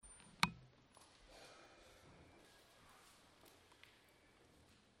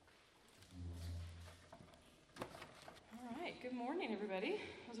morning, everybody.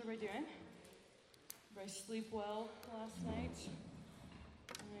 How's everybody doing? Everybody sleep well last night?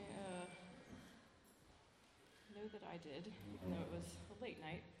 I know that I did, even though it was a late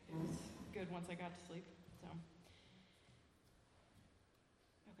night. It was good once I got to sleep. So,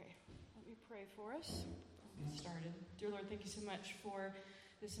 okay, let me pray for us. We'll get started. Dear Lord, thank you so much for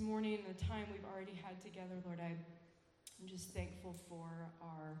this morning and the time we've already had together. Lord, I'm just thankful for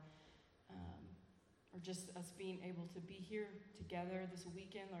or just us being able to be here together this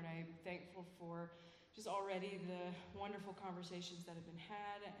weekend. Lord, I'm thankful for just already the wonderful conversations that have been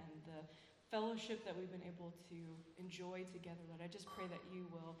had and the fellowship that we've been able to enjoy together. Lord, I just pray that you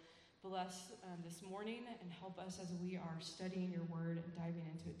will bless this morning and help us as we are studying your word and diving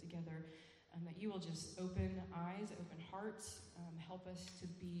into it together, that you will just open eyes, open hearts, help us to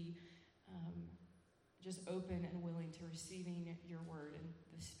be just open and willing to receiving your word and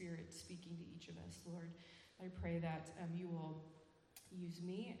the Spirit speaking to each of us. Lord, I pray that you will use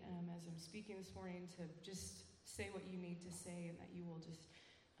me as I'm speaking this morning to just say what you need to say, and that you will just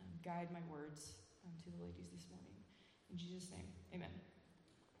guide my words to the ladies this morning. In Jesus' name, amen.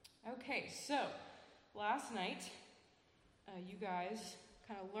 Okay, so last night you guys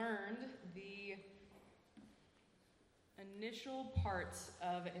kind of learned the initial parts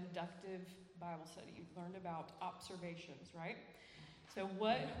of inductive Bible study. You learned about observations, right? So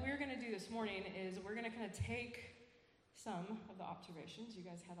what we're going to do this morning is we're going to kind of take some of the observations. You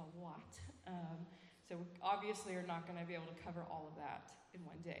guys had a lot. So we obviously are not going to be able to cover all of that in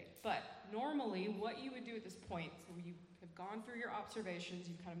one day. But normally what you would do at this point, so you have gone through your observations,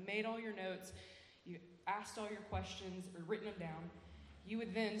 you've kind of made all your notes, you asked all your questions or written them down, you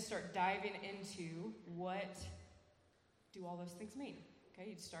would then start diving into what do all those things mean. Okay,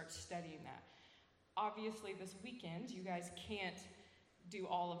 you'd start studying that. Obviously, this weekend, you guys can't do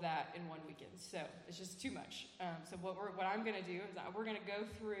all of that in one weekend, so it's just too much. So what I'm going to do is we're going to go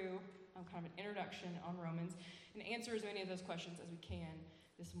through kind of an introduction on Romans and answer as many of those questions as we can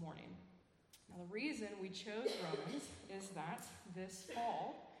this morning. Now, the reason we chose Romans is that this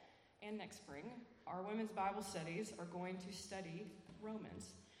fall and next spring, our women's Bible studies are going to study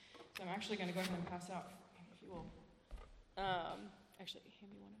Romans. So I'm actually going to go ahead and pass out, if you will. Actually,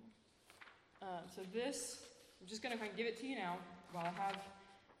 hand me one of them. So this, I'm just going to kind of give it to you now while I have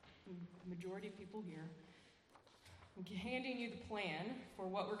the majority of people here. I'm handing you the plan for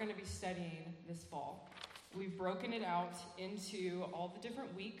what we're going to be studying this fall. We've broken it out into all the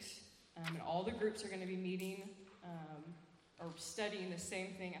different weeks, and all the groups are going to be meeting or studying the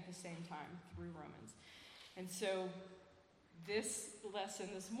same thing at the same time through Romans. And so this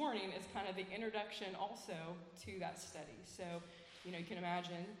lesson this morning is kind of the introduction also to that study. So, you can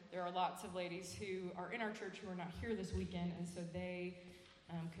imagine there are lots of ladies who are in our church who are not here this weekend, and so they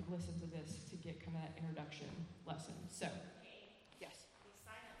could listen to this to get kind of that introduction lesson. So, yes? The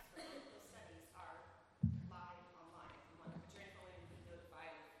sign-ups for those studies are live online. If you want to put your info in, you can be notified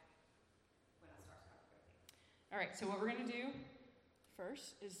when it starts out. All right, so what we're going to do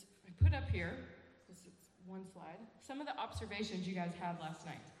first is I put up here, this is one slide, some of the observations you guys had last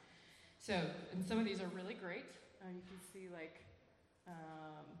night. So, and some of these are really great. You can see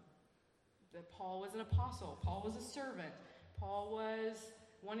that Paul was an apostle. Paul was a servant. Paul was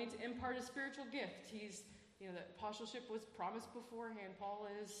wanting to impart a spiritual gift. He's, that apostleship was promised beforehand. Paul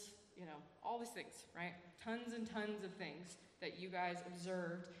is, all these things, right? Tons and tons of things that you guys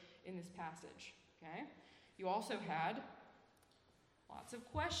observed in this passage, okay? You also had lots of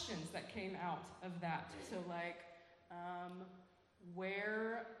questions that came out of that. So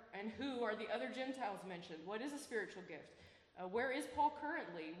where and who are the other Gentiles mentioned? What is a spiritual gift? Where is Paul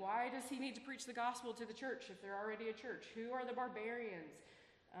currently? Why does he need to preach the gospel to the church if they're already a church? Who are the barbarians?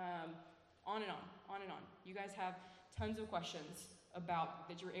 On and on, on and on. You guys have tons of questions about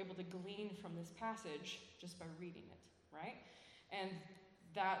that you're able to glean from this passage just by reading it, right? And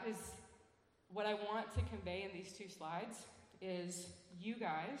that is what I want to convey in these two slides is you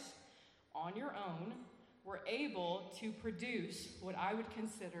guys, on your own, were able to produce what I would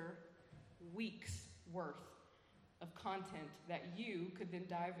consider weeks worth of content that you could then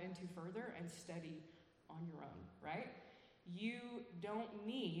dive into further and study on your own, right? You don't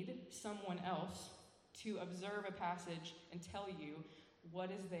need someone else to observe a passage and tell you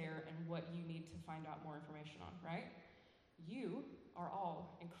what is there and what you need to find out more information on, right? You are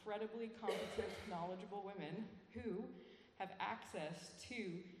all incredibly competent, knowledgeable women who have access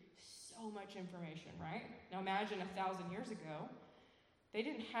to so much information, right? Now imagine 1,000 years ago, they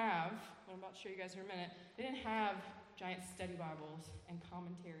didn't have, what I'm about to show you guys in a minute, they didn't have giant study Bibles and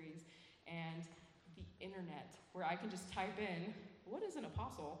commentaries and the internet where I can just type in, what is an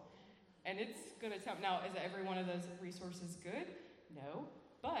apostle? And it's going to tell. Now, is every one of those resources good? No.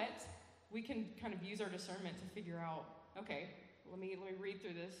 But we can kind of use our discernment to figure out, okay, let me read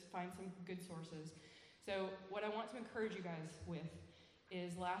through this, find some good sources. So what I want to encourage you guys with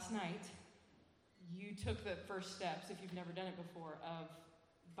is last night, you took the first steps, if you've never done it before, of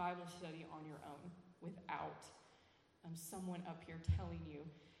Bible study on your own without someone up here telling you,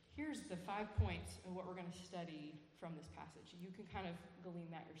 here's the 5 points of what we're going to study from this passage. You can kind of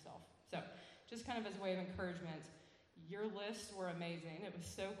glean that yourself. So just kind of as a way of encouragement, your lists were amazing. It was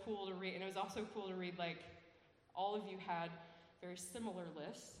so cool to read. And it was also cool to read, like, all of you had very similar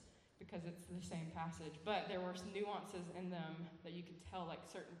lists because it's the same passage. But there were some nuances in them that you could tell, like,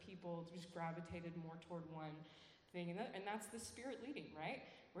 certain people just gravitated more toward one thing. And that's the Spirit leading, right?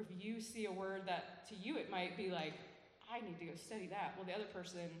 Where if you see a word that to you it might be like, I need to go study that. Well, the other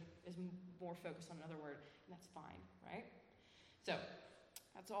person is more focused on another word, and that's fine, right? So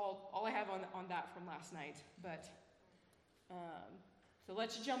that's all I have on that from last night. But so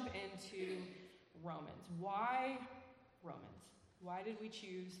let's jump into Romans. Why Romans? Why did we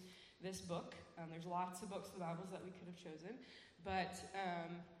choose this book? There's lots of books in the Bibles that we could have chosen, but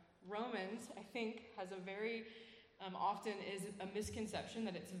Romans, I think, has a very often is a misconception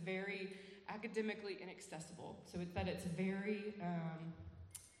that it's very academically inaccessible. So it's that it's very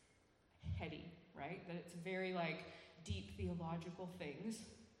heady, right? That it's very like deep theological things.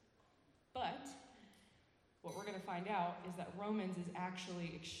 But what we're going to find out is that Romans is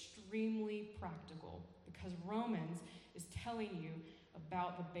actually extremely practical, because Romans is telling you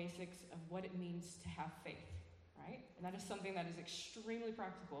about the basics of what it means to have faith, right? And that is something that is extremely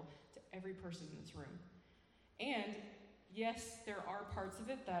practical to every person in this room. And yes, there are parts of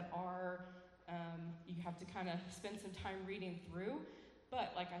it that are, you have to kind of spend some time reading through.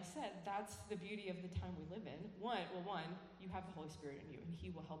 But like I said, that's the beauty of the time we live in. One, you have the Holy Spirit in you, and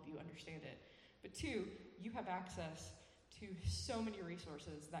He will help you understand it. But two, you have access to so many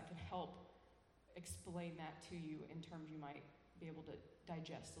resources that can help explain that to you in terms you might be able to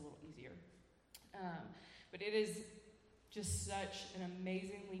digest a little easier. But it is just such an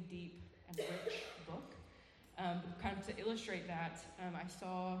amazingly deep and rich book. Kind of to illustrate that, I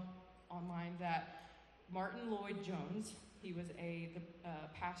saw online that Martin Lloyd-Jones, he was the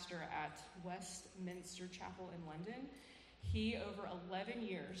pastor at Westminster Chapel in London. He, over 11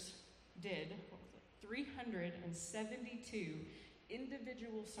 years, did 372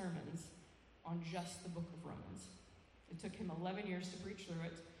 individual sermons on just the book of Romans. It took him 11 years to preach through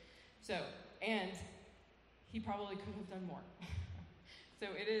it. So, and he probably could have done more. So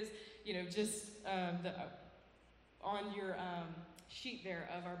it is, just on your sheet there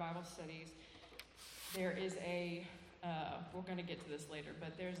of our Bible studies, there is we're going to get to this later,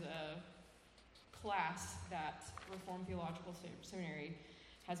 but there's a class that Reformed Theological Seminary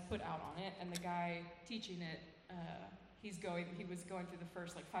has put out on it, and the guy teaching it, he was going through the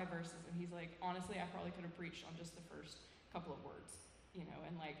first 5 verses, and he's like, honestly, I probably could have preached on just the first couple of words, and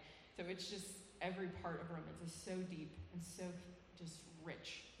so it's just, every part of Romans is so deep and so just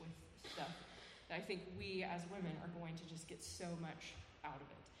rich with stuff that I think we as women are going to just get so much out of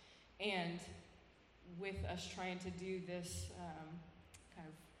it. And with us trying to do this kind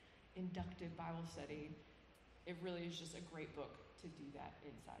of inductive Bible study, it really is just a great book to do that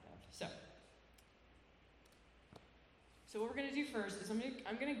inside of. So what we're going to do first is I'm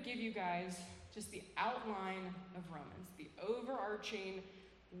going to give you guys just the outline of Romans, the overarching,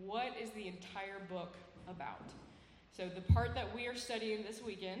 what is the entire book about. So the part that we are studying this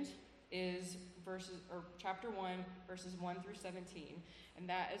weekend is chapter 1, verses 1 through 17, and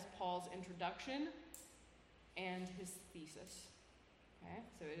that is Paul's introduction and his thesis. Okay,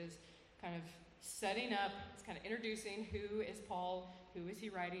 so it is kind of setting up, it's kind of introducing who is Paul, who is he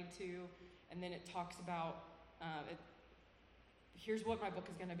writing to, and then it talks about, here's what my book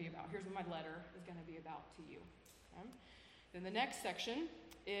is going to be about, here's what my letter is going to be about to you. Okay? Then the next section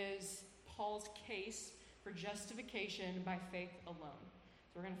is Paul's case for justification by faith alone.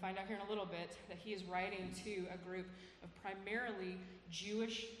 So we're going to find out here in a little bit that he is writing to a group of primarily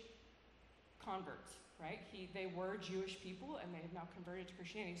Jewish converts, right? They were Jewish people, and they have now converted to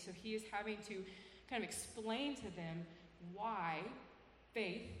Christianity. So he is having to kind of explain to them why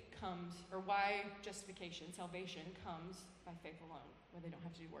faith comes, or why justification, salvation comes by faith alone, where they don't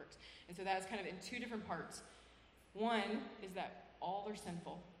have to do works. And so that is kind of in 2 different parts. One is that all are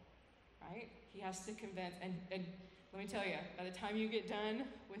sinful, right? He has to convince, and let me tell you, by the time you get done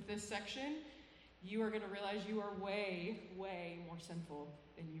with this section, you are going to realize you are way, way more sinful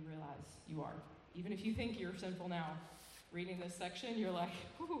than you realize you are. Even if you think you're sinful now, reading this section, you're like,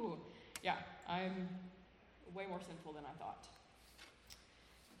 ooh, yeah, I'm way more sinful than I thought.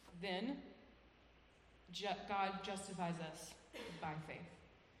 then God justifies us by faith.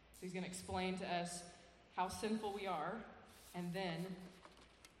 So he's going to explain to us how sinful we are, and then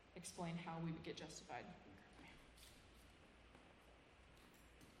explain how we would get justified.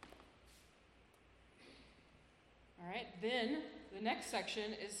 All right, then the next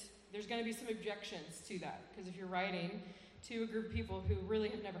section is there's going to be some objections to that, because if you're writing to a group of people who really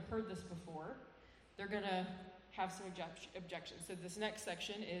have never heard this before, they're going to have some objections. So this next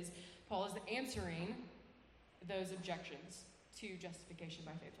section is Paul is answering those objections to justification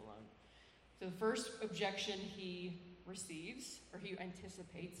by faith alone. So the first objection he receives, or he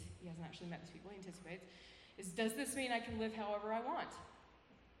anticipates, he hasn't actually met these people, he anticipates, is, does this mean I can live however I want?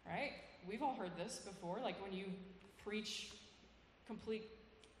 Right? We've all heard this before, like when you preach complete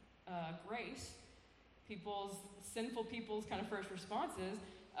grace, sinful people's kind of first response is,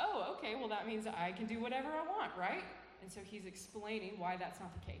 oh, okay, well that means I can do whatever I want, right? And so he's explaining why that's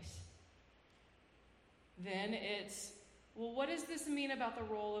not the case. Then it's, well, what does this mean about the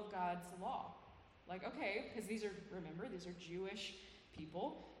role of God's law? Like, okay, because these are Jewish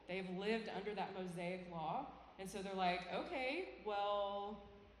people. They've lived under that Mosaic law. And so they're like, okay, well,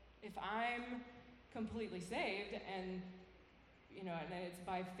 if I'm completely saved and it's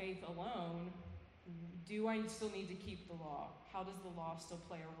by faith alone, do I still need to keep the law? How does the law still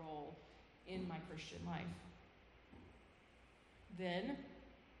play a role in my Christian life? Then,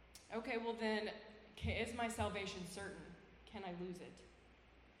 okay, well then, is my salvation certain? Can I lose it?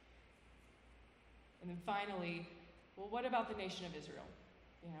 And then finally, well, what about the nation of Israel?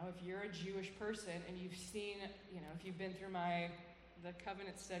 If you're a Jewish person and you've seen, if you've been through the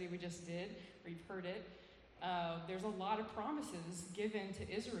covenant study we just did, or you've heard it, there's a lot of promises given to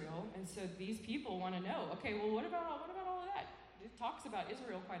Israel, and so these people want to know, okay, well, what about all of that? It talks about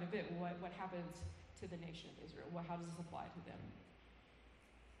Israel quite a bit. What happens to the nation of Israel? How does this apply to them?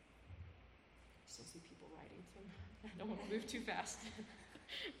 I still see people writing, so I don't want to move too fast.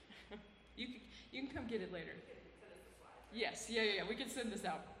 You can come get it later. Yes, yeah. We can send this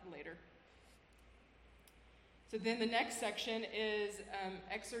out later. So then the next section is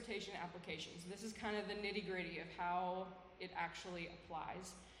exhortation applications. This is kind of the nitty-gritty of how it actually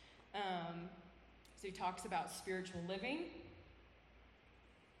applies. So he talks about spiritual living,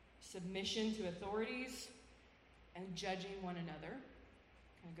 submission to authorities, and judging one another.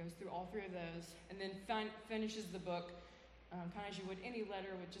 Kind of goes through all three of those, and then finishes the book kind of as you would any letter,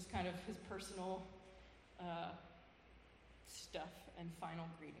 with just kind of his personal stuff and final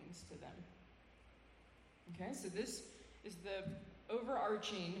greetings to them. Okay, so this is the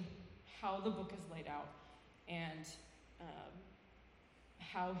overarching how the book is laid out and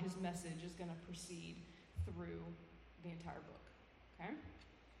how his message is going to proceed through the entire book. Okay?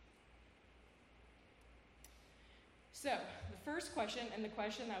 So, the first question, and the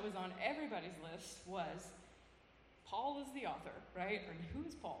question that was on everybody's list, was, Paul is the author, right? Or who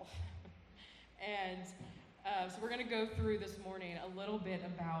is Paul? And so we're going to go through this morning a little bit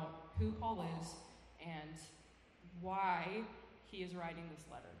about who Paul is and why he is writing this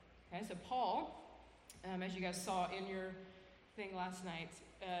letter. Okay, so Paul, as you guys saw in your thing last night,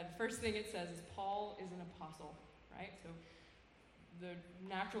 the first thing it says is Paul is an apostle, right? So the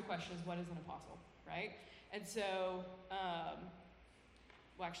natural question is, what is an apostle, right? And so,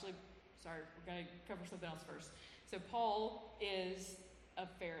 we're going to cover something else first. So Paul is a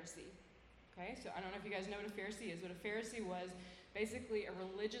Pharisee, okay? So I don't know if you guys know what a Pharisee is. What a Pharisee was basically a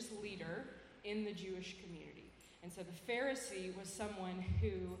religious leader in the Jewish community. And so the Pharisee was someone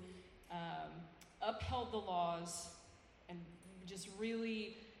who upheld the laws and just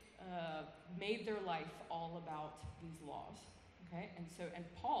really made their life all about these laws, okay? And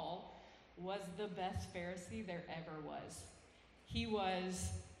Paul was the best Pharisee there ever was. He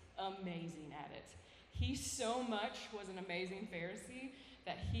was amazing at it. He so much was an amazing Pharisee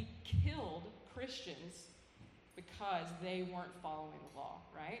that he killed Christians because they weren't following the law,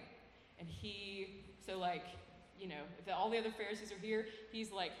 right? And if all the other Pharisees are here,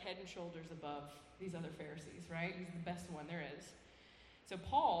 he's like head and shoulders above these other Pharisees, right? He's the best one there is. So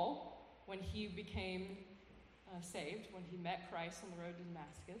Paul, when he became saved, when he met Christ on the road to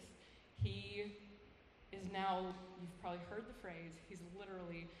Damascus, he is now, you've probably heard the phrase, he's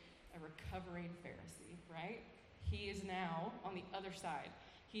literally a recovering Pharisee, right? He is now on the other side.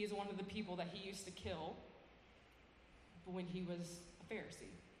 He is one of the people that he used to kill when he was a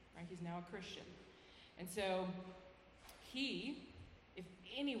Pharisee, right? He's now a Christian. And so he, if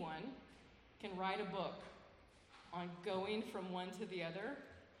anyone, can write a book on going from one to the other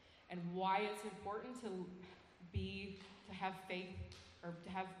and why it's important to have faith or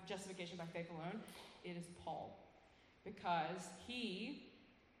to have justification by faith alone, it is Paul. Because he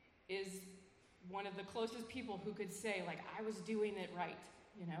is one of the closest people who could say, like, I was doing it right.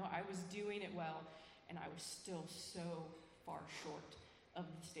 I was doing it well, and I was still so far short of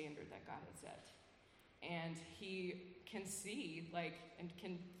the standard that God had set. And he can see, and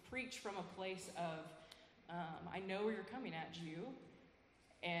can preach from a place of, I know where you're coming at, Jew,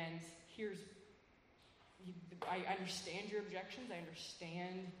 and I understand your objections, I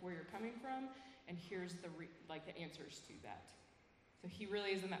understand where you're coming from, and here's the answers to that. So he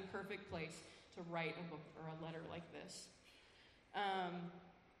really is in that perfect place to write a book or a letter like this.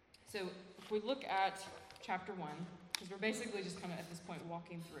 So if we look at chapter 1, because we're basically just kind of at this point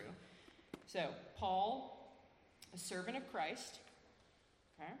walking through. So Paul, a servant of Christ,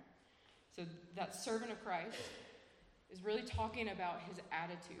 okay? So that servant of Christ is really talking about his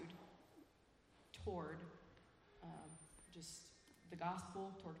attitude toward just the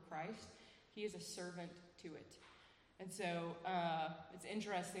gospel, toward Christ. He is a servant to it. And so it's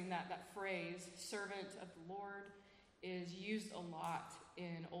interesting that phrase, servant of the Lord, is used a lot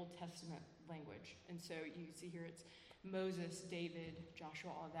in Old Testament language. And so you see here it's Moses, David,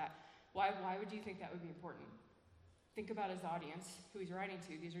 Joshua, all of that. Why would you think that would be important? Think about his audience, who he's writing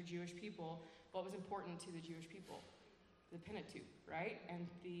to. These are Jewish people. What was important to the Jewish people? The Pentateuch, right? And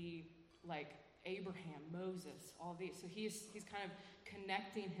the, Abraham, Moses, all these. So he's kind of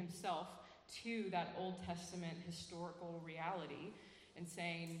connecting himself to that Old Testament historical reality and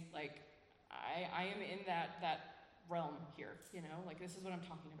saying, I am in that realm here, this is what I'm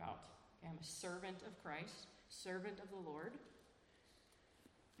talking about. Okay, I'm a servant of Christ, servant of the Lord.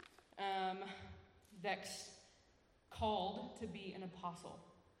 Next, called to be an apostle.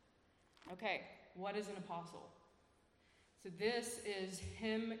 Okay, what is an apostle? So this is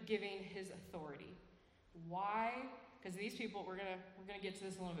him giving his authority. Why? Because these people, we're gonna get to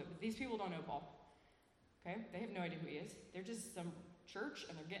this in a little bit, but these people don't know Paul. Okay? They have no idea who he is. They're just some church,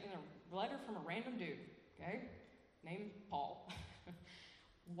 and they're getting a letter from a random dude, okay? Named Paul.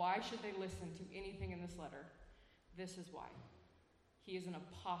 Why should they listen to anything in this letter? This is why. He is an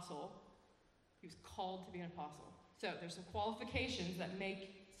apostle. He was called to be an apostle. So there's some qualifications that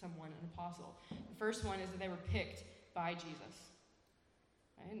make someone an apostle. The first one is that they were picked by Jesus.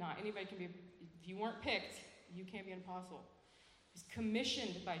 Okay? Not anybody can be, if you weren't picked, you can't be an apostle. He was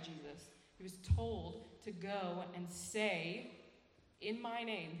commissioned by Jesus. He was told to go and say, in my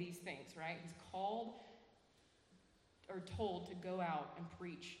name, these things, right? He's called or told to go out and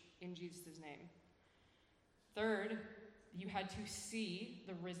preach in Jesus' name. Third, you had to see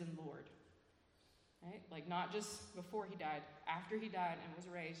the risen Lord. Right? Not just before he died. After he died and was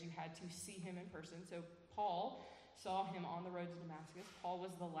raised, you had to see him in person. So Paul saw him on the road to Damascus. Paul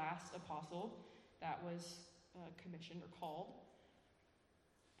was the last apostle that was commissioned or called.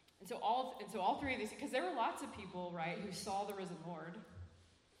 And so all three of these, because there were lots of people, right, who saw the risen Lord,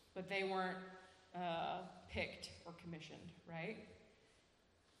 but they weren't picked or commissioned, right?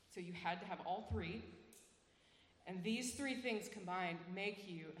 So you had to have all three. And these three things combined make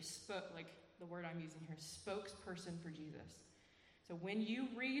you the word I'm using here, spokesperson for Jesus. So when you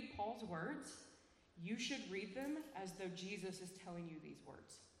read Paul's words, you should read them as though Jesus is telling you these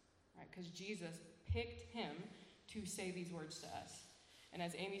words, right? Because Jesus picked him to say these words to us. And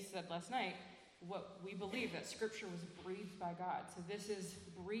as Amy said last night, what we believe that Scripture was breathed by God. So this is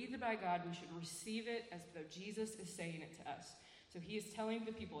breathed by God. We should receive it as though Jesus is saying it to us. So he is telling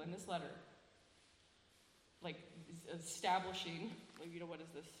the people in this letter, establishing, what is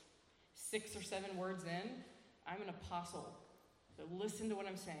this? 6 or 7 words in, I'm an apostle. So listen to what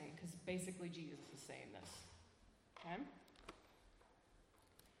I'm saying, because basically Jesus is saying this. Okay?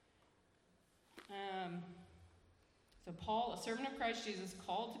 So Paul, a servant of Christ Jesus,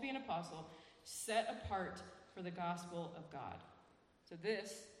 called to be an apostle, set apart for the gospel of God. So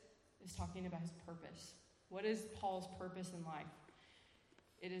this is talking about his purpose. What is Paul's purpose in life?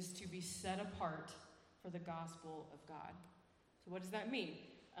 It is to be set apart for the gospel of God. So what does that mean?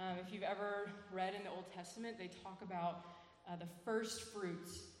 If you've ever read in the Old Testament, they talk about the first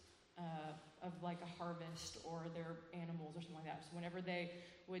fruits of a harvest or their animals or something like that. So whenever they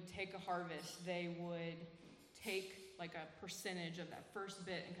would take a harvest, they would take a percentage of that first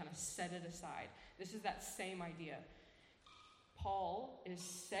bit and kind of set it aside. This is that same idea. Paul is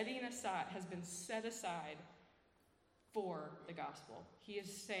has been set aside for the gospel. He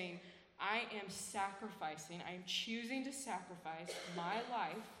is saying, I am choosing to sacrifice my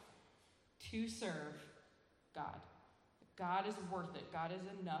life to serve God. God is worth it. God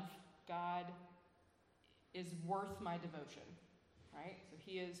is enough. God is worth my devotion, right? So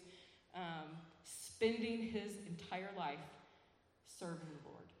he is spending his entire life serving the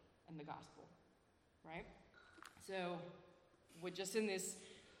Lord and the gospel, right? So just in this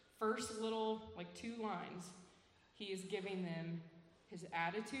first little, like 2 lines, he is giving them his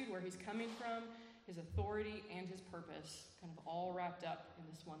attitude, where he's coming from, his authority, and his purpose, kind of all wrapped up in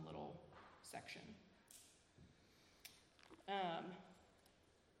this one little section.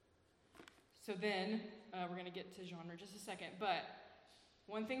 So then, we're going to get to genre in just a second, but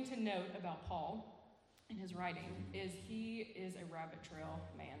one thing to note about Paul in his writing is he is a rabbit trail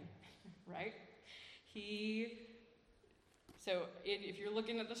man, right? So if you're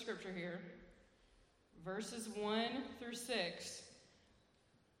looking at the scripture here, verses 1 through 6,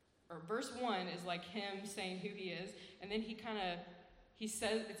 or verse 1 is like him saying who he is, and then he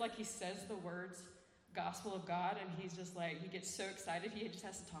says, it's like he says the words gospel of God, and he's just like, he gets so excited, he just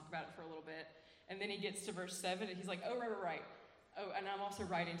has to talk about it for a little bit. And then he gets to verse 7, and he's like, oh, right. Oh, and I'm also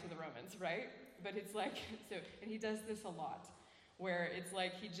writing to the Romans, right? But it's like, so, and he does this a lot, where it's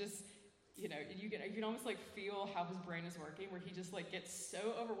like he just, you can almost like feel how his brain is working, where he just like gets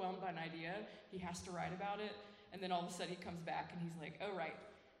so overwhelmed by an idea, he has to write about it, and then all of a sudden he comes back and he's like, oh, right.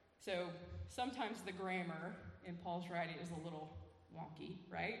 So sometimes the grammar in Paul's writing is a little wonky,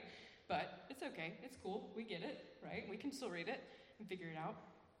 right? But it's okay, it's cool, we get it, right? We can still read it and figure it out.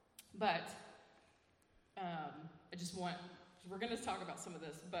 But we're going to talk about some of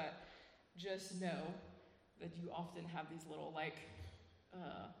this, but just know that you often have these little, like,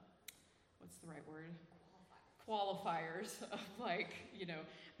 what's the right word? Qualifiers of, like,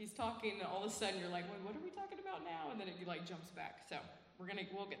 he's talking, and all of a sudden you're like, what are we talking about now? And then it, like, jumps back. So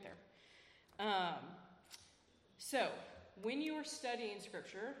we'll get there. So when you are studying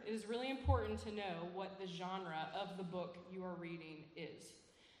Scripture, it is really important to know what the genre of the book you are reading is.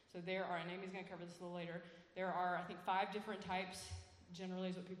 So there are, and Amy's going to cover this a little later, there are, I think, 5 different types, generally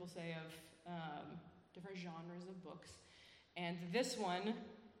is what people say, of different genres of books. And this one,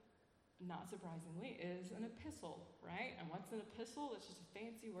 not surprisingly, is an epistle, right? And what's an epistle? It's just a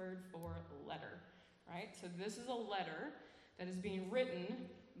fancy word for letter, right? So this is a letter that is being written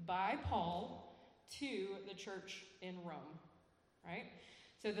by Paul to the church in Rome, right?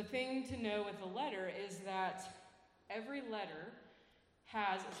 So the thing to know with a letter is that every letter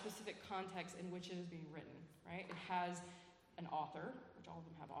has a specific context in which it is being written, right? It has an author, which all of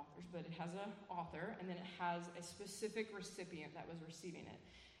them have authors, but it has an author, and then it has a specific recipient that was receiving it.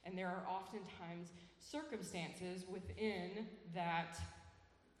 And there are oftentimes circumstances within that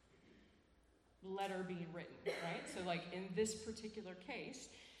letter being written, right? So like in this particular case,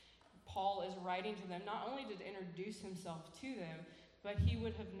 Paul is writing to them not only to introduce himself to them, but he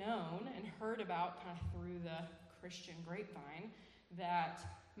would have known and heard about kind of through the Christian grapevine that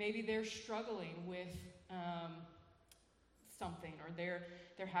maybe they're struggling with something, or they're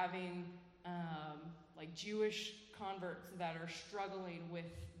having like Jewish converts that are struggling with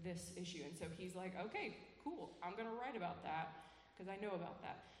this issue. And so he's like, okay, cool, I'm going to write about that because I know about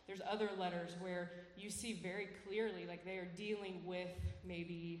that. There's other letters where you see very clearly like they are dealing with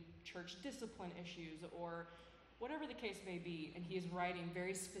maybe church discipline issues or whatever the case may be, and he is writing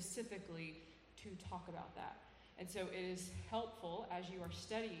very specifically to talk about that. And so it is helpful as you are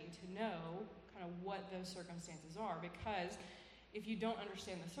studying to know kind of what those circumstances are, because if you don't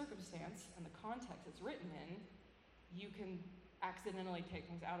understand the circumstance and the context it's written in, you can accidentally take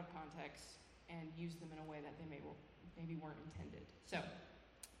things out of context and use them in a way that they maybe weren't intended. So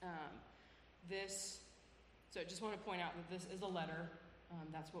I just want to point out that this is a letter.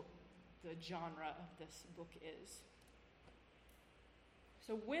 That's what the genre of this book is.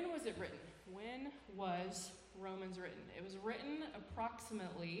 So when was it written? When was Romans written? It was written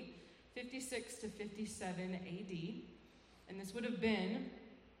approximately 56 to 57 AD, and this would have been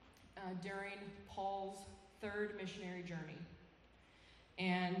during Paul's 3rd missionary journey.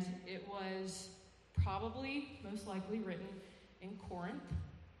 And it was probably, most likely, written in Corinth,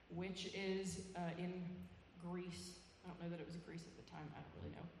 which is in Greece. I don't know that it was Greece at the time, I don't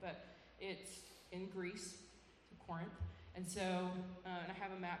really know, but it's in Greece, so Corinth. And so, and I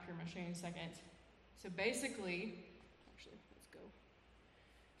have a map here, I'm going to show you in a second. So basically, let's go.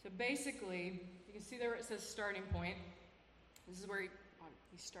 So basically, you can see there where it says starting point. This is where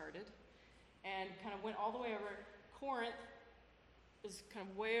he started, and kind of went all the way over. Corinth is kind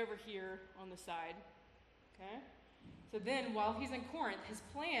of way over here on the side, okay? So then, while he's in Corinth, his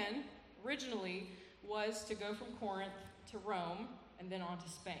plan originally was to go from Corinth to Rome and then on to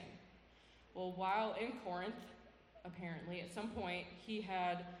Spain. Well, while in Corinth, apparently, at some point, he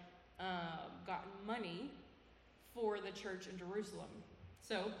had gotten money for the church in Jerusalem.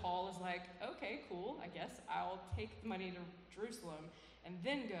 So Paul is like, okay, cool, I guess I'll take the money to Jerusalem and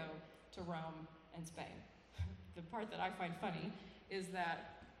then go to Rome and Spain. The part that I find funny is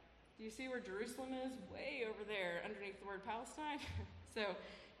that, do you see where Jerusalem is? Way over there, underneath the word Palestine. So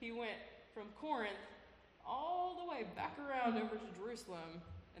he went from Corinth all the way back around over to Jerusalem,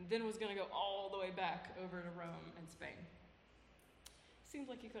 and then was going to go all the way back over to Rome and Spain. Seems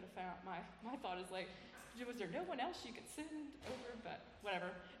like you could have found, my thought is like, was there no one else you could send over? But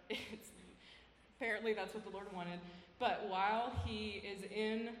whatever. Apparently that's what the Lord wanted. But while he is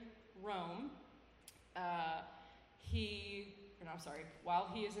in Rome, while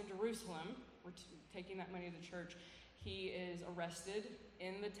he is in Jerusalem, we're taking that money to the church, he is arrested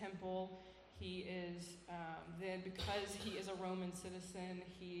in the temple. He is, then because he is a Roman citizen,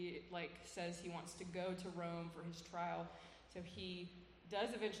 he says he wants to go to Rome for his trial. So he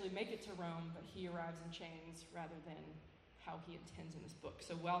does eventually make it to Rome, but he arrives in chains rather than how he intends in this book.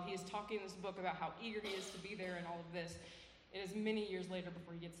 So while he is talking in this book about how eager he is to be there and all of this, it is many years later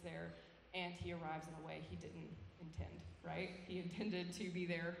before he gets there, and he arrives in a way he didn't intend, right? He intended to be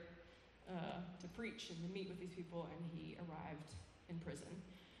there to preach and to meet with these people, and he arrived in prison.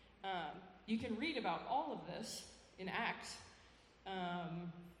 You can read about all of this in Acts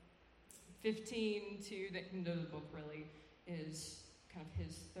 15 to the end of the book, really, is kind of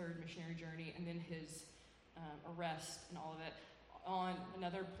his third missionary journey, and then his arrest and all of it. On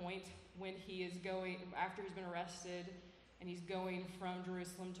another point, when he is going, after he's been arrested and he's going from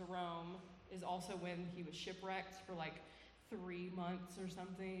Jerusalem to Rome, is also when he was shipwrecked for 3 months or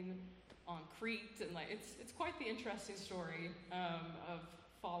something on Crete, and it's quite the interesting story of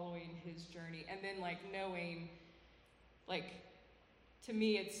following his journey, and then knowing, to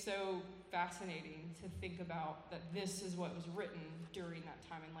me it's so fascinating to think about that this is what was written during that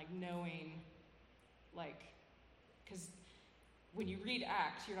time, and knowing, because when you read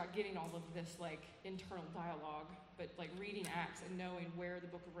Acts, you're not getting all of this internal dialogue, but reading Acts and knowing where the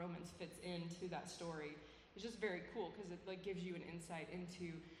book of Romans fits into that story is just very cool, because it gives you an insight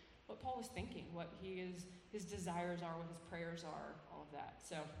into what Paul is thinking, what his desires are, what his prayers are, all of that.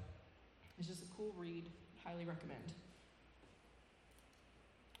 So it's just a cool read. Highly recommend.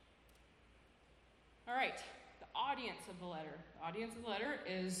 All right, the audience of the letter. The audience of the letter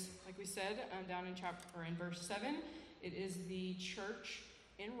is, like we said, down in verse 7. It is the church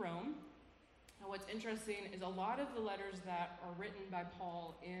in Rome. Now, what's interesting is a lot of the letters that are written by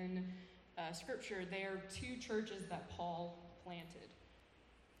Paul in Scripture, they are two churches that Paul planted.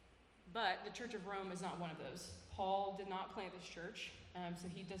 But the Church of Rome is not one of those. Paul did not plant this church, so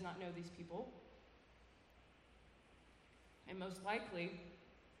he does not know these people. And most likely,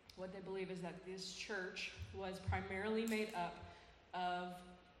 what they believe is that this church was primarily made up of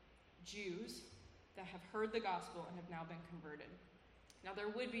Jews that have heard the gospel and have now been converted. Now, there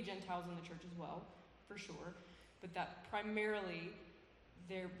would be Gentiles in the church as well, for sure, but that primarily,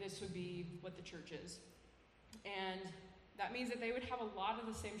 this would be what the church is. And that means that they would have a lot of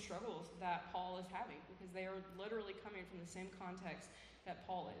the same struggles that Paul is having, because they are literally coming from the same context that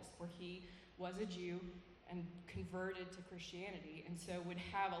Paul is, where he was a Jew and converted to Christianity, and so would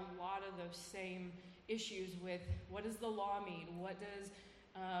have a lot of those same issues with what does the law mean? What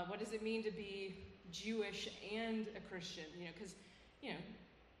does it mean to be Jewish and a Christian? Because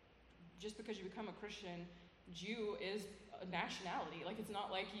just because you become a Christian, Jew is a nationality. It's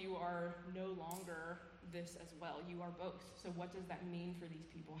not like you are no longer this as well. You are both. So what does that mean for these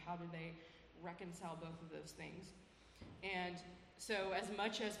people? How do they reconcile both of those things? And so as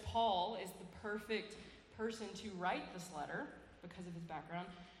much as Paul is the perfect person to write this letter because of his background,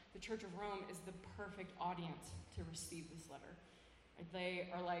 the Church of Rome is the perfect audience to receive this letter. They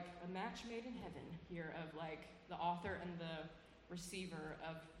are like a match made in heaven here of the author and the receiver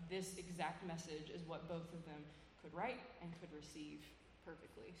of this exact message is what both of them could write and could receive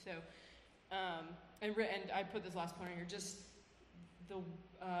perfectly. So, and I put this last point on here, just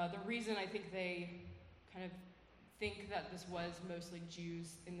the reason I think they kind of think that this was mostly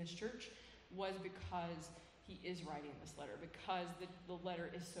Jews in this church was because he is writing this letter, because the letter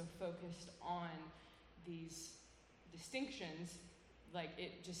is so focused on these distinctions.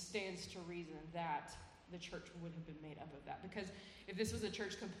 It just stands to reason that the church would have been made up of that. Because if this was a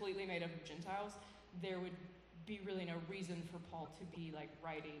church completely made up of Gentiles, there would be really no reason for Paul to be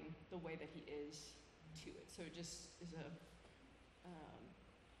writing the way that he is to it. So it just is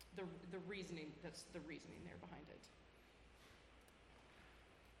the reasoning. That's the reasoning there behind it.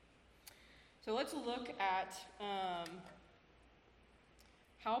 So let's look at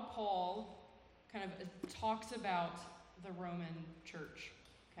how Paul kind of talks about the Roman church.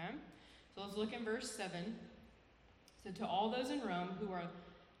 Okay? So let's look in verse 7. So to all those in Rome who are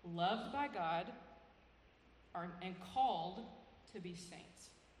loved by God and called to be saints.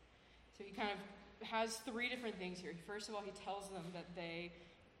 So he kind of has three different things here. First of all, he tells them that they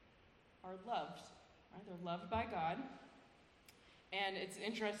are loved. Right? They're loved by God. And it's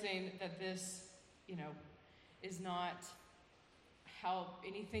interesting that this, is not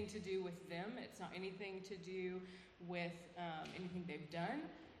anything to do with them. It's not anything to do with anything they've done.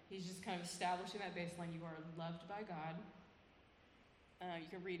 He's just kind of establishing that baseline. You are loved by God. You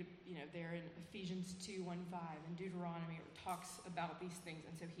can read, there in Ephesians 2:1-5 and Deuteronomy, it talks about these things.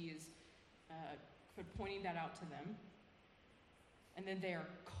 And so he is pointing that out to them. And then they are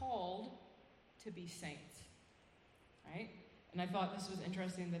called to be saints, right? And I thought this was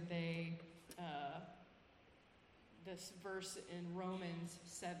interesting that they, this verse in Romans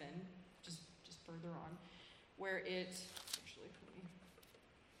 7, just further on, where it, actually, let me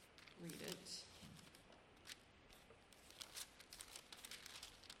read it.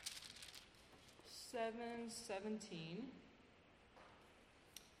 Seven 17.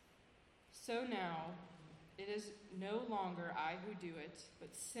 So now, it is no longer I who do it,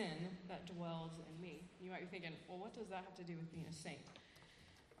 but sin that dwells in me. You might be thinking, well, what does that have to do with being a saint?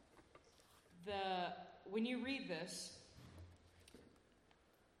 When you read this,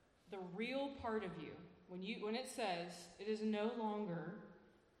 the real part of you, when it says, it is no longer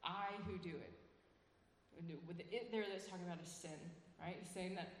I who do it. With the it there that's talking about a sin, right? It's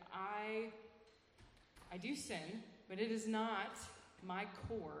saying that I do sin, but it is not my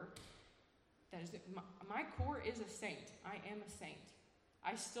core. That is, my core is a saint. I am a saint.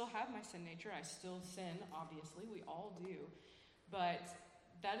 I still have my sin nature. I still sin, obviously. We all do. But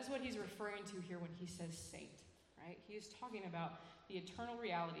that is what he's referring to here when he says saint, right? He is talking about the eternal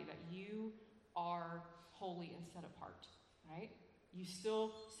reality that you are holy and set apart, right? You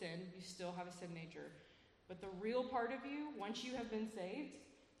still sin. You still have a sin nature. But the real part of you, once you have been saved,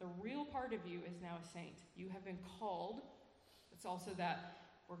 the real part of you is now a saint. You have been called. It's also that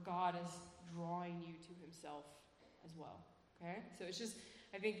where God is drawing you to himself as well, okay? So it's just,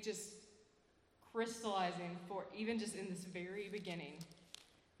 I think, just crystallizing for, even just in this very beginning,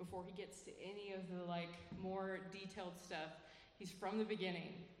 before he gets to any of the, more detailed stuff, he's from the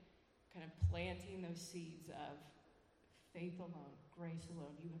beginning kind of planting those seeds of faith alone, grace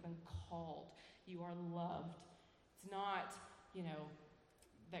alone. You have been called. You are loved. It's not,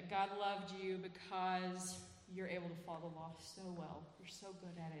 that God loved you because you're able to follow the law so well. You're so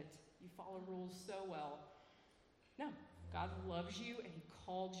good at it. You follow rules so well. No, God loves you and he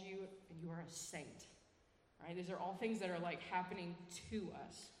called you and you are a saint. Right? These are all things that are happening to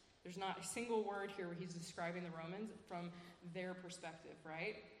us. There's not a single word here where he's describing the Romans from their perspective,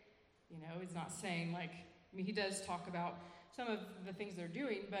 right? He's not saying he does talk about some of the things they're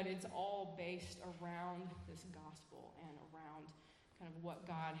doing, but it's all based around this gospel and around kind of what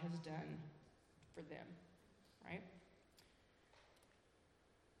God has done for them, right?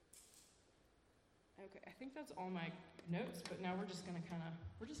 Okay, I think that's all my notes, but now we're just gonna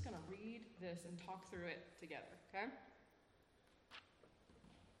read this and talk through it together, okay?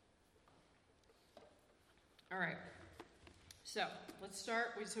 All right. So let's start.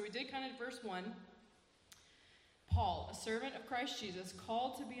 So we did kind of verse 1. Paul, a servant of Christ Jesus,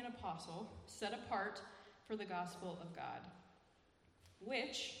 called to be an apostle, set apart for the gospel of God,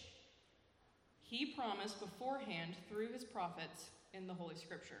 which he promised beforehand through his prophets in the Holy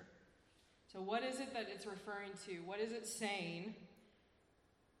Scripture. So what is it that it's referring to? What is it saying?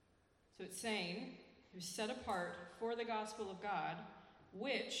 So it's saying, who's set apart for the gospel of God,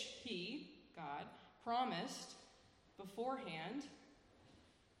 which he, God, promised beforehand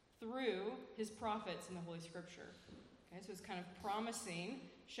through his prophets in the Holy Scripture. Okay, so it's kind of promising,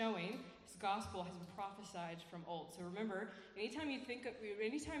 showing his gospel has been prophesied from old. So remember, anytime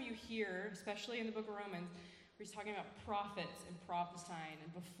you hear, especially in the book of Romans, where he's talking about prophets and prophesying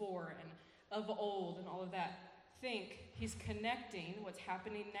and before and of old and all of that, think he's connecting what's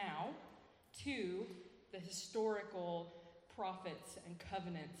happening now to the historical prophets and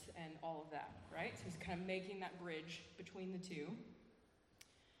covenants and all of that, right? So he's kind of making that bridge between the two.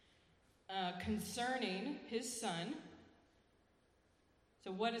 Concerning his son.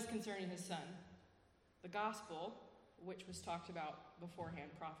 So what is concerning his son? The gospel, which was talked about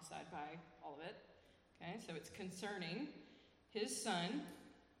beforehand, prophesied by all of it. Okay, so it's concerning his son,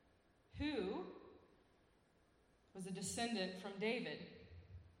 who was a descendant from David.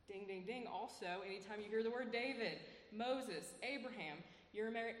 Ding, ding, ding. Also, anytime you hear the word David, Moses, Abraham,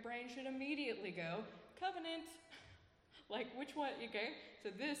 your brain should immediately go, covenant. Which one? Okay, so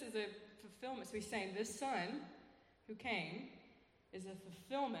this is a fulfillment. So he's saying this son who came is a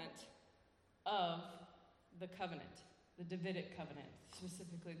fulfillment of the covenant, the Davidic covenant,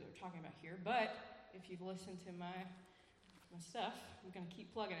 specifically that we're talking about here. But if you've listened to my stuff, I'm going to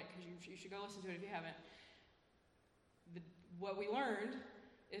keep plugging it because you should go listen to it if you haven't. What we learned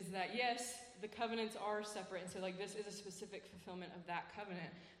is that, yes, the covenants are separate, and so like this is a specific fulfillment of that covenant,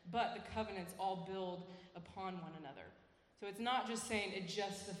 but the covenants all build upon one another. So it's not just saying it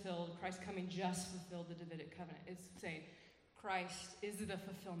just fulfilled, Christ coming just fulfilled the Davidic covenant. It's saying Christ is the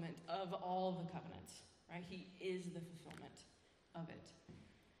fulfillment of all the covenants, right? He is the fulfillment of it.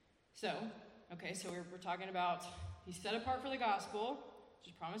 So, okay, so we're talking about he's set apart for the gospel,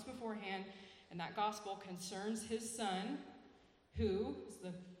 which is promised beforehand, and that gospel concerns his son, who is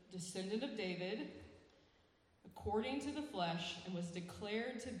the descendant of David, according to the flesh, and was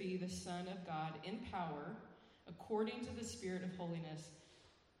declared to be the Son of God in power, according to the Spirit of holiness.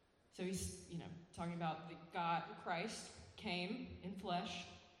 So he's, talking about God, Christ came in flesh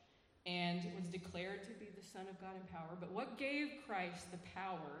and was declared to be the Son of God in power. But what gave Christ the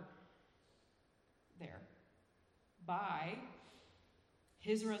power there? By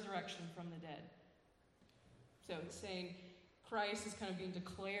his resurrection from the dead. So it's saying Christ is kind of being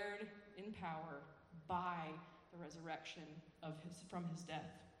declared in power by the resurrection from his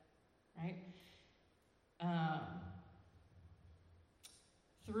death, right?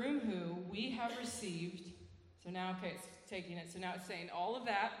 Through who we have received. So now, it's taking it. So now it's saying all of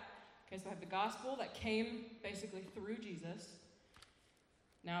that. Okay, so I have the gospel that came basically through Jesus.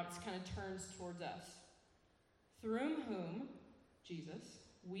 Now it's kind of turns towards us. Through whom, Jesus,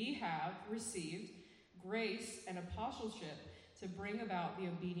 we have received grace and apostleship to bring about the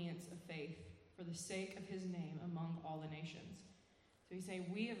obedience of faith for the sake of his name among all the nations. So he's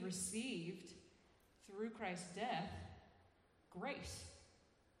saying we have received, through Christ's death, grace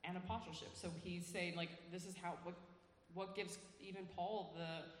and apostleship. So he's saying, this is what gives even Paul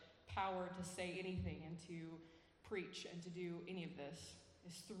the power to say anything and to preach and to do any of this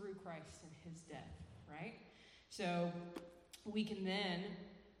is through Christ and his death, right? So we can then,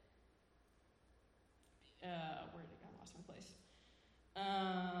 where did I lost my place?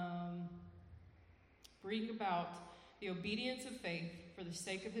 Bring about the obedience of faith for the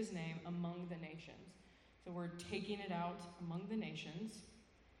sake of his name among the nations. So we're taking it out among the nations,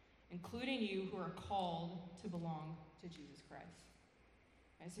 including you who are called to belong to Jesus Christ.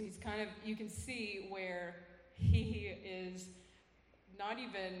 And so he's kind of, you can see where he is not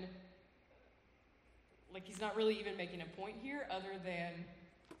even, he's not really even making a point here other than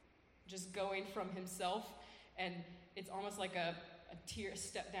just going from himself, and it's almost like a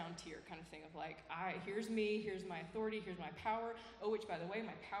step down tier kind of thing of here's me, here's my authority, here's my power. Oh, which by the way,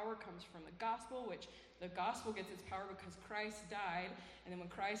 my power comes from the gospel, which the gospel gets its power because Christ died, and then when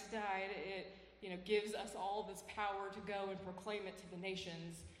Christ died, it gives us all this power to go and proclaim it to the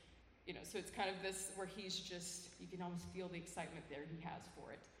nations. So it's kind of this where he's just, you can almost feel the excitement there he has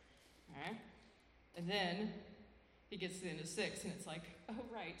for it. All right? And then he gets to the end of 6, and it's oh,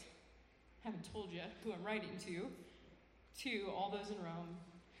 right. Haven't told you who I'm writing to all those in Rome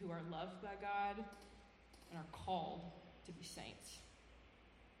who are loved by God and are called to be saints.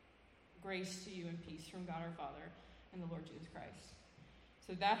 Grace to you and peace from God our Father and the Lord Jesus Christ.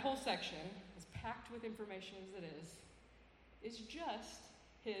 So that whole section, as packed with information as it is just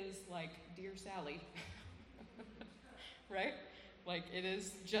his, Dear Sally. Right? It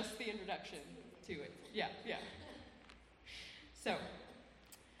is just the introduction to it. Yeah. So,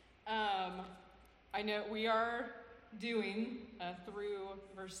 I know we are doing through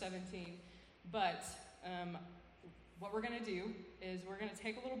verse 17, but what we're going to do is we're going to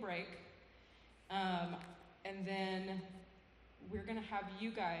take a little break, and then we're going to have you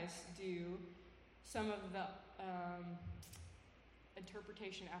guys do some of the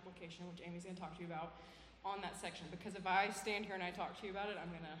interpretation application, which Amy's going to talk to you about on that section, because if I stand here and I talk to you about it, I'm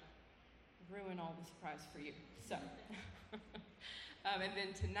going to ruin all the surprise for you. So, and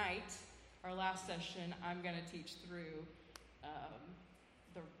then tonight, our last session, I'm going to teach through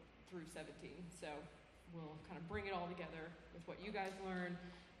through 17. So we'll kind of bring it all together with what you guys learn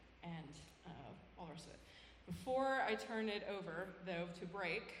and all the rest of it. Before I turn it over, though, to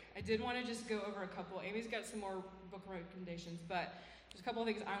break, I did want to just go over a couple. Amy's got some more book recommendations, but there's a couple of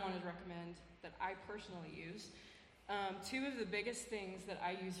things I wanted to recommend that I personally use. Two of the biggest things that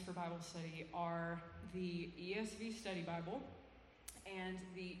I use for Bible study are the ESV Study Bible and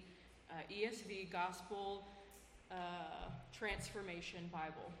the ESV Gospel Transformation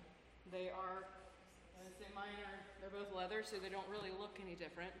Bible. They are, I'd say they're both leather, so they don't really look any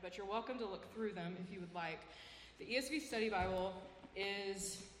different, but you're welcome to look through them if you would like. The ESV Study Bible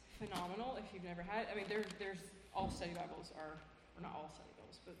is phenomenal if you've never had it. I mean, there's all study Bibles or not all study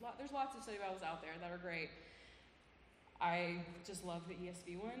Bibles, but there's lots of study Bibles out there that are great. I just love the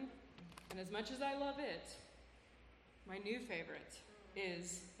ESV one, and as much as I love it, my new favorite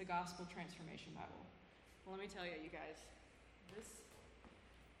is the Gospel Transformation Bible. Well, let me tell you, you guys,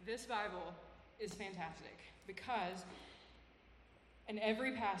 This Bible is fantastic because in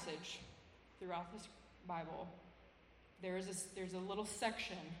every passage throughout this Bible, there's a little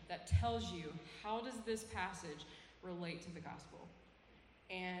section that tells you how does this passage relate to the gospel.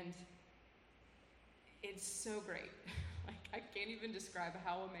 And it's so great. Like, I can't even describe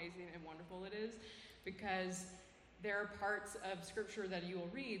how amazing and wonderful it is, because there are parts of scripture that you will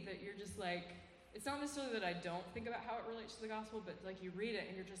read that you're just like, it's not necessarily that I don't think about how it relates to the gospel, but like you read it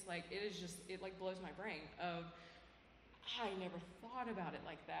and you're just like, it like blows my brain of, I never thought about it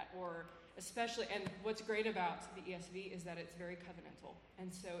like that. Or especially, and what's great about the ESV is that it's very covenantal.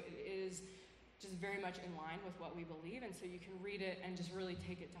 And so it is just very much in line with what we believe. And so you can read it and just really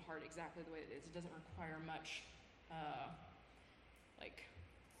take it to heart exactly the way it is. It doesn't require much,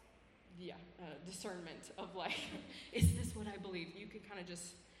 discernment of like, is this what I believe? You can kind of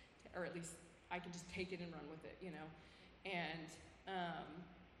just, or at least I can just take it and run with it, you know? And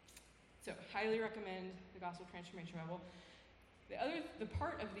so highly recommend the Gospel Transformation Bible. The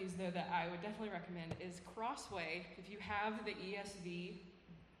part of these, though, that I would definitely recommend is Crossway. If you have the ESV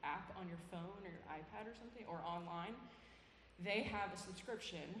app on your phone or your iPad or something, or online, they have a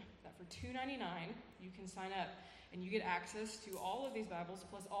subscription that for $2.99 you can sign up, and you get access to all of these Bibles,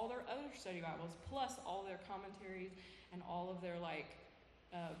 plus all their other study Bibles, plus all their commentaries and all of their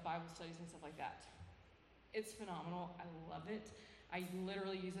Bible studies and stuff like that. It's phenomenal. I love it. I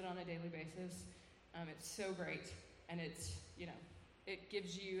literally use it on a daily basis. It's so great, and it's, it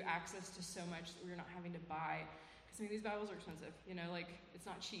gives you access to so much that you're not having to buy. Because these Bibles are expensive. It's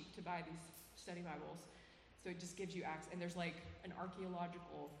not cheap to buy these study Bibles. So it just gives you access. And there's an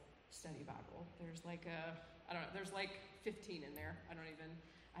archaeological study Bible. There's there's 15 in there. I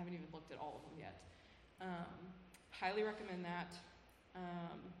haven't even looked at all of them yet. Highly recommend that.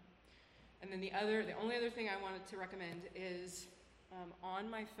 And then the only other thing I wanted to recommend is on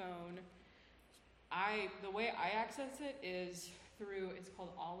my phone, the way I access it is through, it's called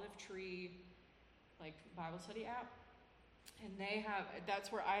Olive Tree, Bible study app. And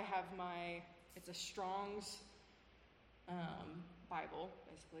that's where I have it's a Strong's Bible,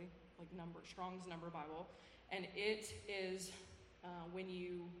 basically, Strong's number Bible. And it is, when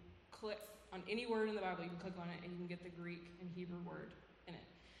you click on any word in the Bible, you can click on it and you can get the Greek and Hebrew word in it.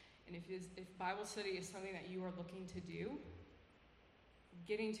 And if Bible study is something that you are looking to do,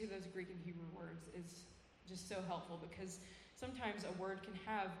 getting to those Greek and Hebrew words is just so helpful, because sometimes a word can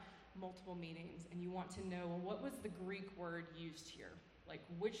have multiple meanings, and you want to know, well, what was the Greek word used here?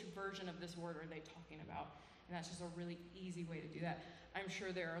 Which version of this word are they talking about? And that's just a really easy way to do that. I'm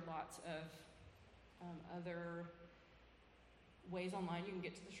sure there are lots of other ways online you can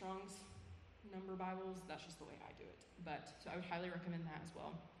get to the Strong's number Bibles. That's just the way I do it. So I would highly recommend that as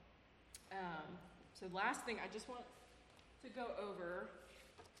well. So last thing, I just want to go over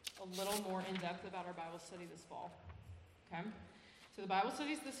a little more in depth about our Bible study this fall. Okay? So the Bible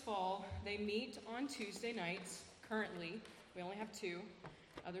studies this fall, they meet on Tuesday nights. Currently, we only have two.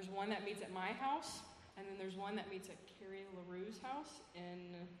 There's one that meets at my house, and then there's one that meets at Carrie LaRue's house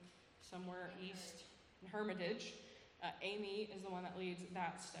in somewhere east in Hermitage. Amy is the one that leads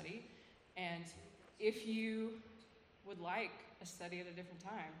that study. And if you would like a study at a different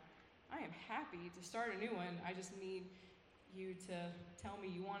time, I am happy to start a new one. I just need you to tell me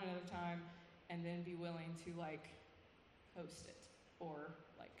you want another time, and then be willing to host it or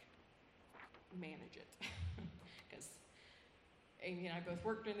manage it. Because Amy and I both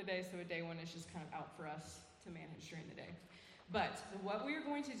work during the day, so a day one is just kind of out for us to manage during the day. But what we are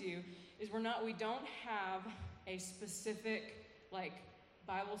going to do is we don't have a specific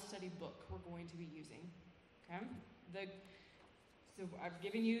Bible study book we're going to be using. Okay? So I've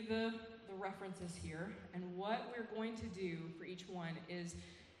given you the references here, and what we're going to do for each one is,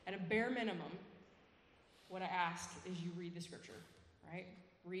 at a bare minimum, what I ask is you read the scripture, right?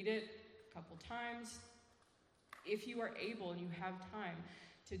 Read it a couple times. If you are able and you have time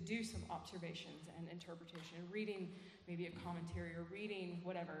to do some observations and interpretation, and reading maybe a commentary or reading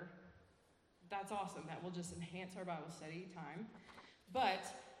whatever, that's awesome. That will just enhance our Bible study time. But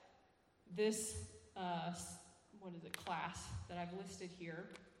this class that I've listed here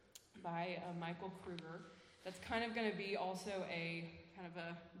by Michael Kruger, that's kind of going to be also a kind of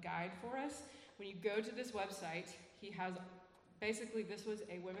a guide for us. When you go to this website, he has, basically this was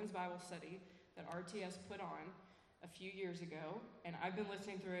a women's Bible study that RTS put on a few years ago, and I've been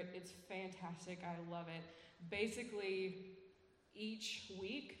listening through it. It's fantastic. I love it. Basically, each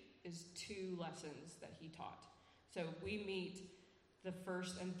week is 2 lessons that he taught. So we meet the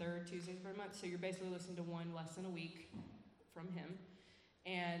first and third Tuesdays of every month, so you're basically listening to 1 lesson a week from him.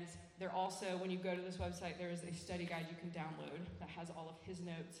 And they're also, when you go to this website, there is a study guide you can download that has all of his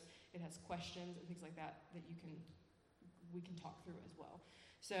notes. It has questions and things like that we can talk through as well.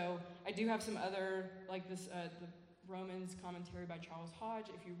 So I do have some other, like this, the Romans commentary by Charles Hodge.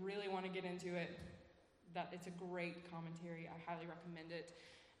 If you really want to get into it, it's a great commentary. I highly recommend it.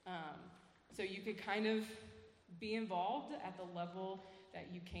 So you could kind of be involved at the level that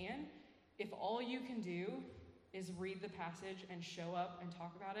you can. If all you can do is read the passage and show up and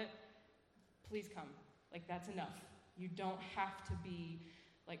talk about it, please come. Like, that's enough. You don't have to be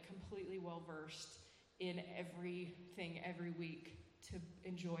like completely well versed in everything every week to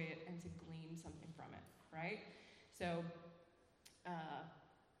enjoy it and to glean something from it, right? So,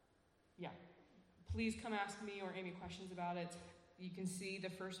 please come ask me or Amy questions about it. You can see the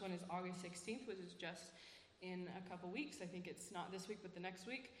first one is August 16th, which is just in a couple weeks. I think it's not this week, but the next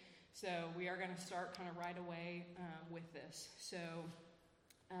week. So we are going to start kind of right away with this. So,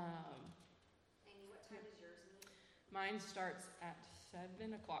 Amy, what time does yours meet? Mine starts at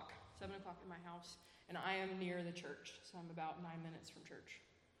 7 o'clock. 7 o'clock in my house. And I am near the church, so I'm about 9 minutes from church.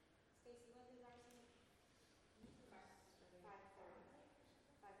 Stacy, when does ours meet? 5:30.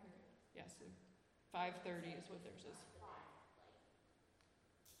 5:30. Yes, 5:30 is what theirs is.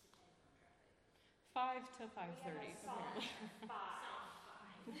 5 to 5:30, apparently. 5.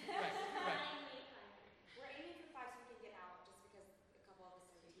 Right. We're aiming for 5 so we can get out, just because a couple of us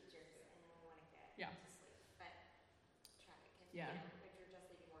are teachers and then we want to get to sleep. But traffic can, if you're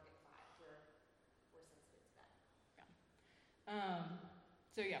just leaving work at 5, we're sensitive to that.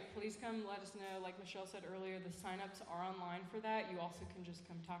 So please come let us know. Like Michelle said earlier, the sign-ups are online for that. You also can just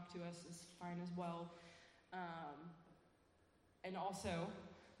come talk to us, is fine as well. And also,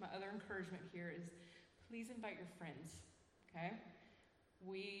 my other encouragement here is please invite your friends, okay?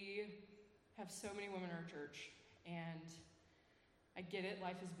 We have so many women in our church, and I get it,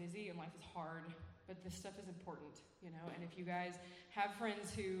 life is busy and life is hard, but this stuff is important, and if you guys have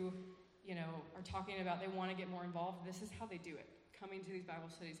friends who, are talking about they want to get more involved, this is how they do it. Coming to these Bible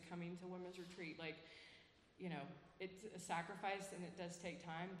studies, coming to women's retreat, it's a sacrifice and it does take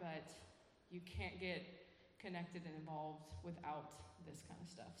time, but you can't get connected and involved without this kind of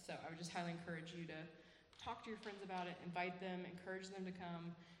stuff. So I would just highly encourage you to talk to your friends about it, invite them, encourage them to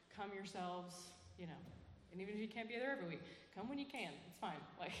come yourselves, and even if you can't be there every week, come when you can. It's fine.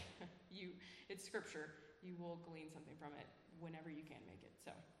 It's scripture. You will glean something from it whenever you can make it.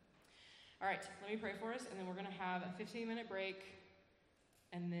 So, all right, let me pray for us, and then we're going to have a 15-minute break,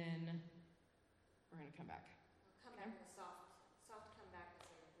 and then we're going to come back. We'll come back with a soft comeback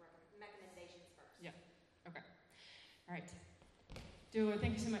with some recommendations first. Yeah. Okay. All right. Dua,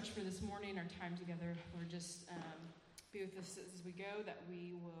 thank you so much for this morning, our time together. Lord, just be with us as we go, that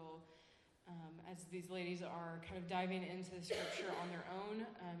we will, as these ladies are kind of diving into the scripture on their own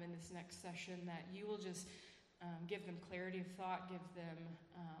in this next session, that you will just give them clarity of thought, give them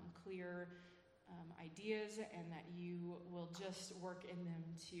clear ideas, and that you will just work in them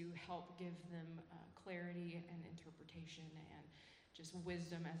to help give them clarity and interpretation and just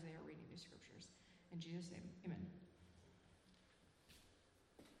wisdom as they are reading these scriptures. In Jesus' name, amen.